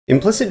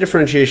Implicit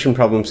differentiation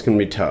problems can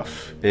be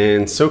tough,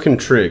 and so can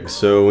trig,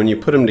 so when you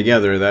put them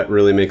together, that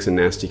really makes a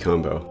nasty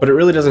combo. But it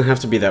really doesn't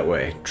have to be that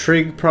way.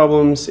 Trig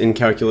problems in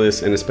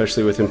calculus, and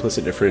especially with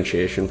implicit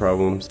differentiation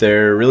problems,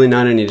 they're really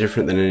not any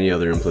different than any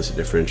other implicit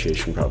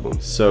differentiation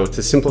problems. So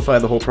to simplify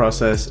the whole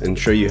process and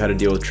show you how to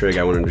deal with trig,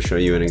 I wanted to show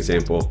you an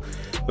example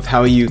of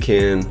how you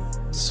can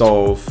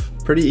solve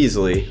pretty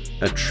easily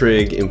a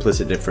trig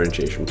implicit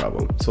differentiation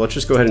problem. So let's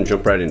just go ahead and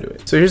jump right into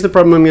it. So here's the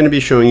problem I'm going to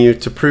be showing you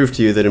to prove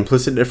to you that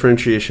implicit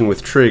differentiation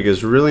with trig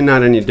is really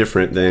not any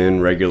different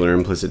than regular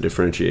implicit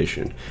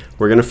differentiation.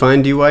 We're going to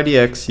find dy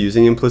dx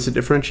using implicit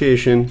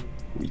differentiation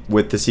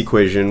with this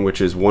equation, which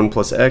is 1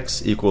 plus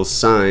x equals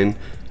sine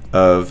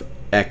of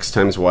x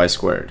times y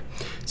squared.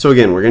 So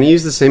again, we're going to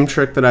use the same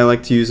trick that I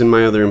like to use in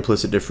my other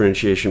implicit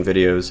differentiation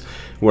videos,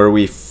 where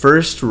we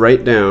first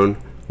write down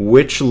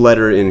which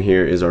letter in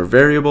here is our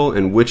variable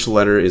and which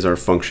letter is our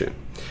function.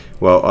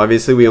 Well,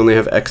 obviously we only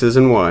have x's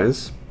and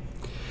y's,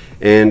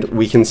 and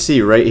we can see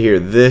right here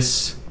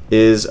this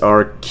is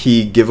our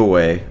key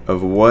giveaway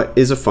of what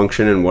is a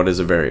function and what is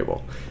a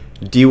variable.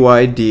 Dy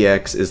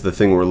dx is the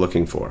thing we're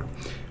looking for.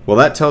 Well,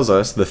 that tells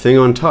us the thing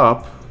on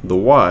top, the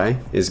y,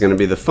 is going to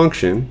be the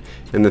function,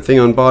 and the thing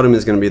on bottom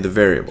is going to be the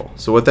variable.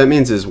 So what that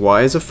means is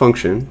y is a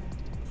function,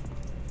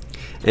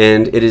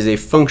 and it is a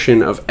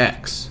function of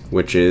x,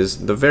 which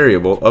is the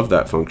variable of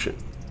that function.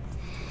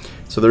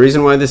 So the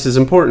reason why this is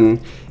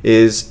important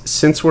is,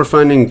 since we're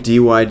finding dy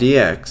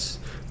dx,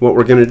 what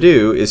we're going to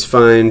do is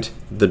find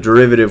the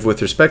derivative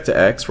with respect to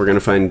x. We're going to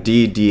find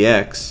d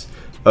dx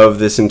of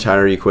this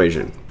entire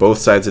equation, both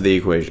sides of the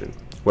equation.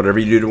 Whatever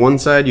you do to one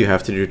side, you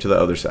have to do to the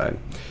other side.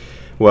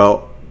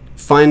 Well,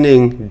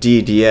 finding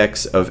d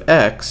dx of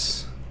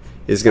x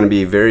is going to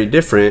be very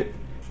different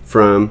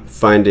from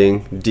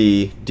finding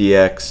d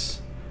dx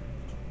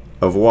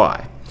of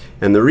y.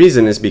 And the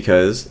reason is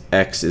because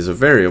x is a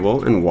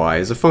variable and y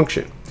is a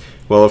function.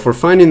 Well, if we're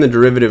finding the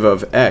derivative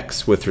of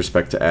x with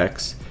respect to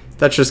x,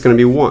 that's just going to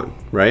be 1,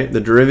 right?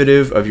 The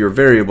derivative of your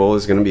variable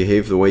is going to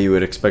behave the way you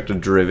would expect a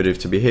derivative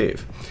to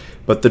behave.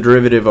 But the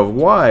derivative of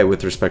y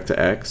with respect to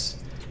x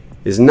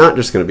is not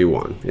just going to be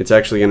 1. It's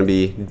actually going to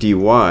be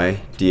dy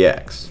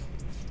dx.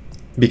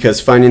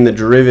 Because finding the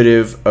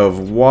derivative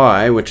of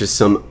y, which is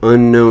some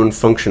unknown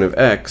function of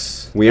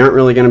x, we aren't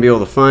really going to be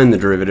able to find the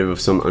derivative of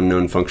some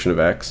unknown function of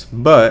x,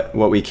 but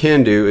what we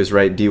can do is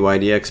write dy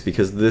dx,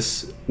 because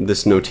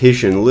this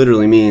notation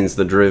literally means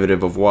the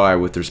derivative of y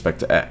with respect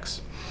to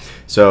x.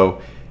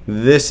 So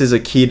this is a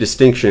key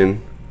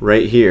distinction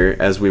right here.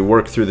 As we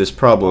work through this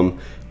problem,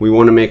 we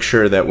want to make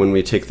sure that when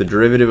we take the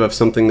derivative of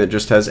something that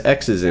just has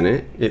x's in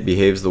it, it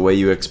behaves the way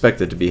you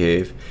expect it to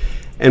behave.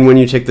 And when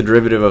you take the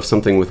derivative of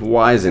something with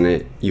y's in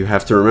it, you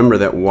have to remember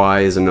that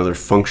y is another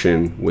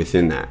function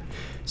within that.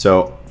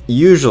 So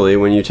usually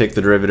when you take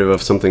the derivative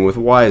of something with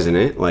y's in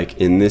it, like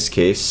in this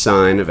case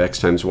sine of x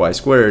times y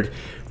squared,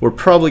 we're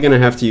probably going to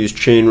have to use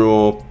chain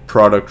rule,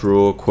 product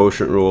rule,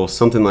 quotient rule,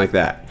 something like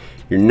that.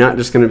 You're not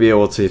just going to be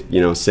able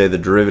to, say the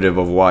derivative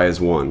of y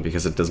is 1,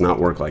 because it does not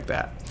work like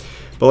that.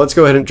 But let's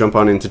go ahead and jump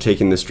on into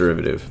taking this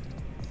derivative.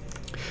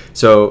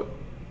 So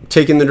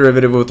taking the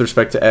derivative with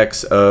respect to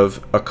x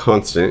of a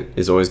constant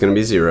is always going to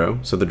be 0.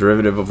 So the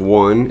derivative of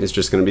 1 is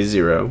just going to be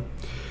 0.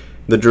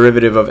 The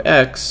derivative of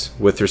x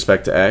with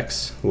respect to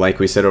x, like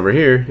we said over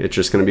here, it's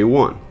just going to be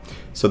 1.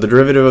 So the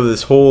derivative of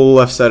this whole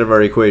left side of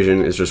our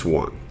equation is just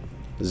 1.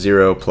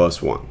 0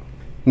 plus 1.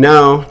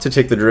 Now, to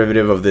take the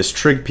derivative of this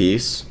trig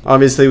piece,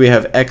 obviously we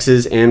have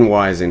x's and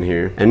y's in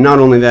here. And not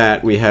only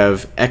that, we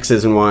have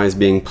x's and y's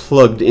being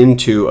plugged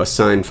into a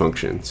sine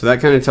function. So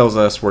that kind of tells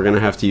us we're going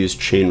to have to use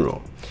chain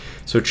rule.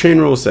 So chain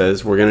rule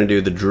says we're going to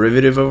do the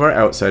derivative of our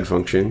outside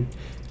function,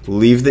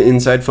 leave the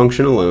inside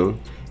function alone,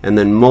 and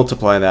then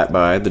multiply that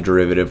by the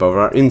derivative of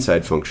our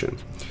inside function.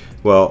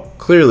 Well,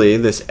 clearly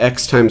this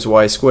x times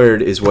y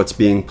squared is what's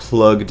being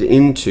plugged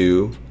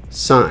into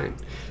sine.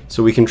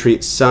 So we can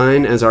treat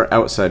sine as our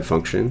outside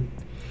function,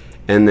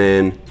 and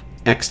then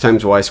x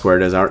times y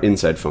squared as our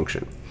inside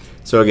function.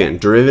 So again,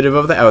 derivative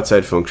of the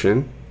outside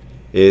function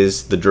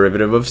is the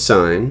derivative of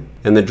sine,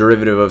 and the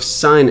derivative of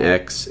sine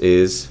x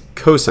is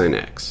cosine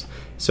x.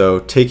 So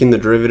taking the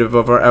derivative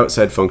of our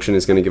outside function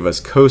is going to give us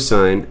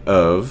cosine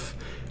of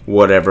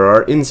whatever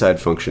our inside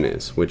function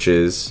is, which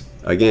is,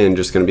 again,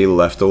 just going to be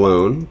left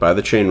alone by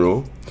the chain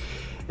rule.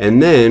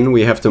 And then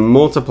we have to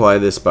multiply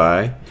this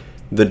by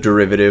the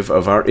derivative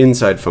of our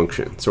inside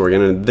function. So we're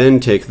going to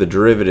then take the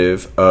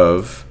derivative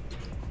of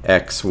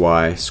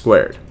xy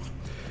squared.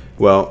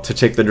 Well, to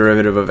take the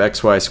derivative of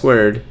xy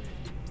squared,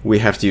 we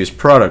have to use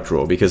product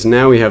rule, because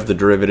now we have the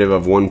derivative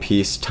of one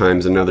piece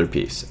times another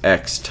piece,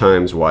 x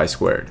times y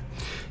squared.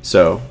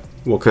 So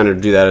we'll kind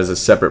of do that as a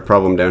separate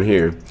problem down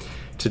here.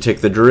 To take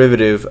the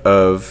derivative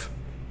of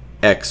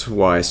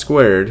xy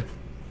squared,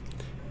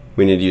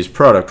 we need to use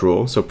product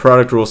rule. So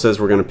product rule says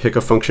we're going to pick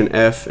a function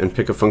f and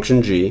pick a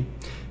function g.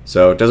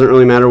 So it doesn't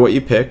really matter what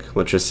you pick.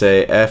 Let's just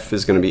say f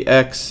is going to be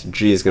x,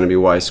 g is going to be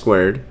y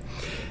squared.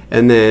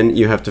 And then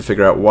you have to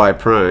figure out y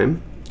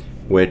prime,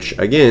 which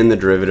again, the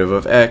derivative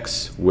of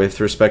x with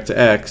respect to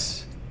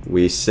x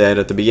we said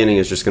at the beginning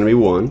is just going to be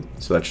 1,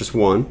 so that's just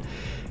 1.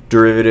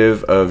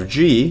 Derivative of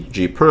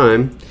g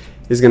prime,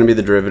 is going to be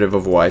the derivative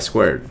of y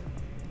squared.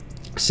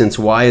 Since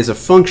y is a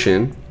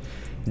function,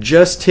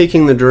 just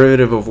taking the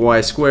derivative of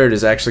y squared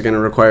is actually going to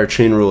require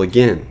chain rule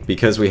again,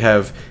 because we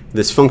have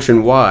this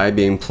function y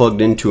being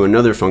plugged into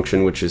another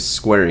function which is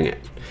squaring it.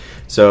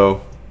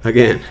 So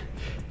again,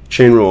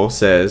 chain rule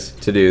says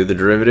to do the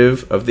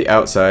derivative of the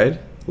outside,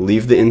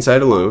 leave the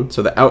inside alone.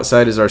 So the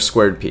outside is our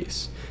squared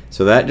piece.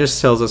 So that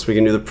just tells us we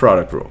can do the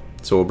product rule.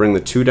 So we'll bring the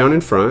 2 down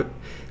in front,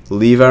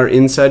 leave our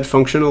inside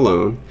function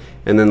alone,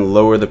 and then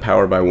lower the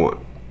power by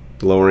 1.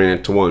 Lowering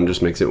it to 1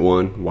 just makes it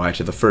 1. Y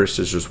to the first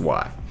is just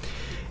y.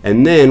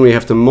 And then we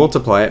have to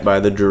multiply it by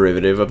the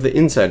derivative of the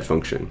inside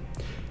function.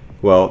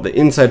 Well, the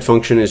inside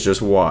function is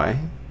just y,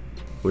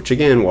 which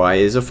again, y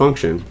is a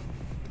function.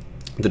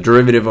 The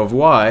derivative of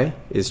y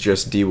is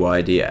just dy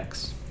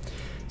dx.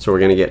 So we're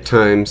going to get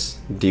times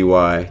dy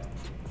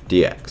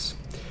dx.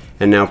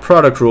 And now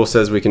product rule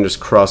says we can just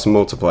cross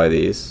multiply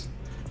these.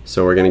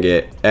 So we're going to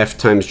get f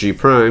times g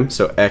prime,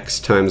 so x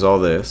times all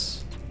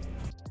this.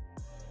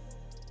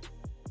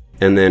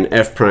 And then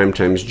f prime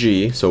times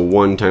g, so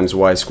 1 times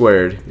y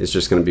squared is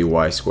just going to be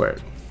y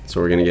squared. So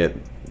we're going to get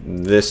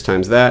this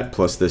times that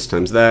plus this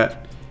times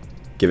that,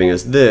 giving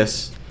us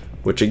this,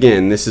 which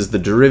again, this is the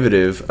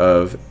derivative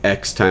of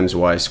x times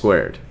y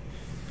squared,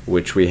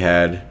 which we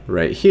had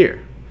right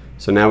here.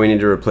 So now we need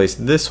to replace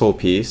this whole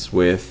piece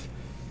with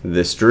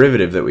this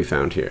derivative that we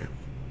found here.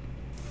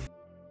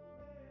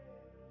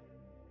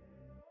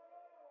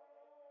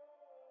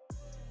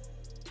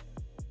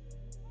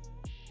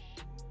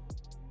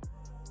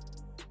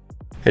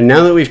 And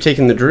now that we've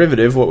taken the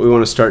derivative, what we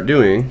want to start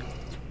doing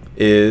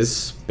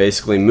is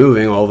basically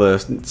moving all the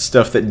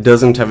stuff that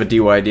doesn't have a dy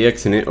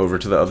dx in it over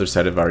to the other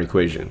side of our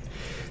equation.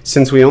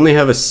 Since we only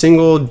have a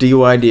single dy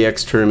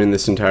dx term in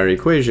this entire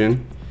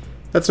equation,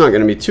 that's not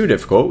going to be too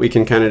difficult. We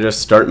can kind of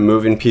just start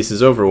moving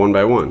pieces over one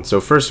by one. So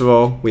first of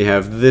all, we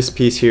have this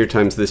piece here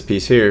times this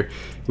piece here.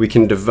 We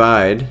can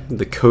divide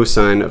the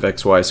cosine of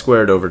xy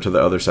squared over to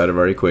the other side of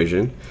our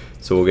equation.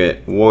 So we'll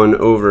get 1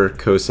 over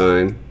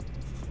cosine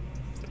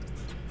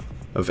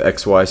of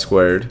xy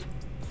squared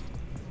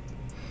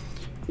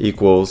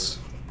equals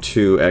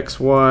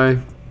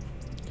 2xy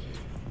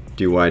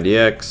dy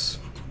dx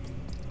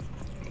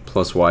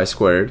plus y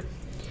squared.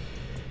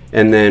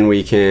 And then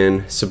we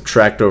can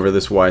subtract over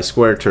this y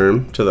squared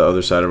term to the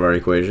other side of our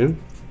equation.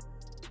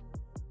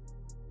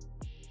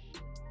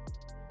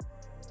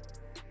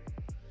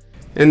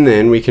 And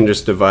then we can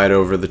just divide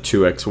over the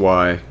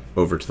 2xy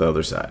over to the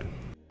other side.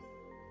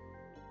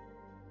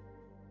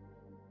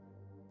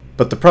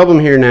 But the problem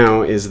here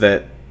now is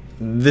that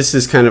this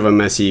is kind of a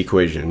messy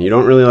equation. You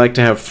don't really like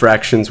to have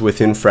fractions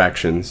within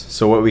fractions.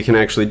 So what we can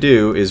actually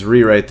do is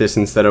rewrite this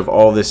instead of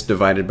all this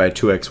divided by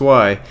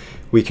 2xy.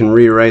 We can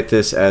rewrite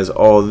this as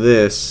all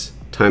this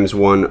times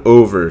 1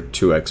 over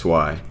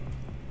 2xy.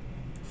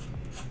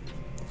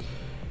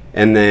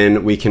 And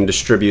then we can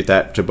distribute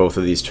that to both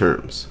of these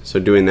terms. So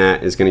doing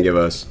that is going to give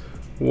us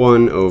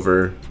 1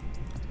 over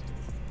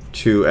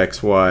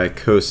 2xy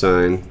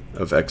cosine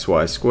of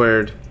xy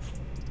squared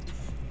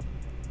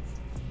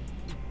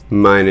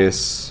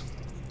minus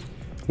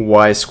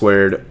y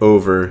squared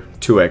over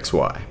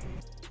 2xy.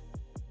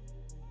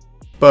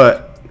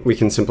 But we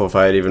can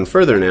simplify it even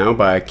further now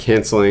by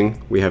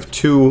canceling. We have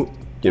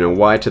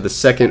y to the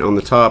second on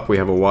the top, we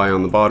have a y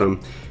on the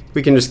bottom.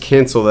 We can just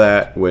cancel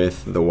that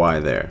with the y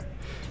there.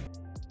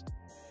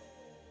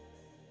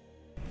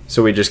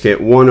 So we just get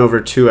 1 over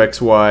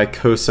 2xy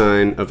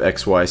cosine of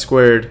xy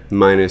squared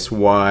minus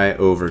y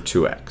over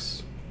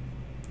 2x.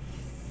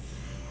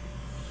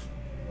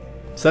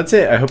 So that's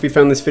it. I hope you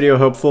found this video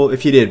helpful.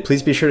 If you did,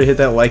 please be sure to hit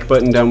that like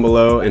button down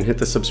below and hit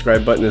the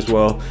subscribe button as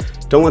well.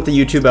 Don't let the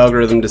YouTube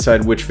algorithm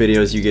decide which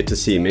videos you get to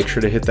see. Make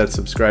sure to hit that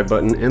subscribe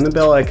button and the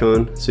bell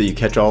icon so you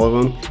catch all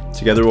of them.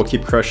 Together we'll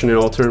keep crushing it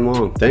all term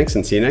long. Thanks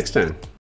and see you next time.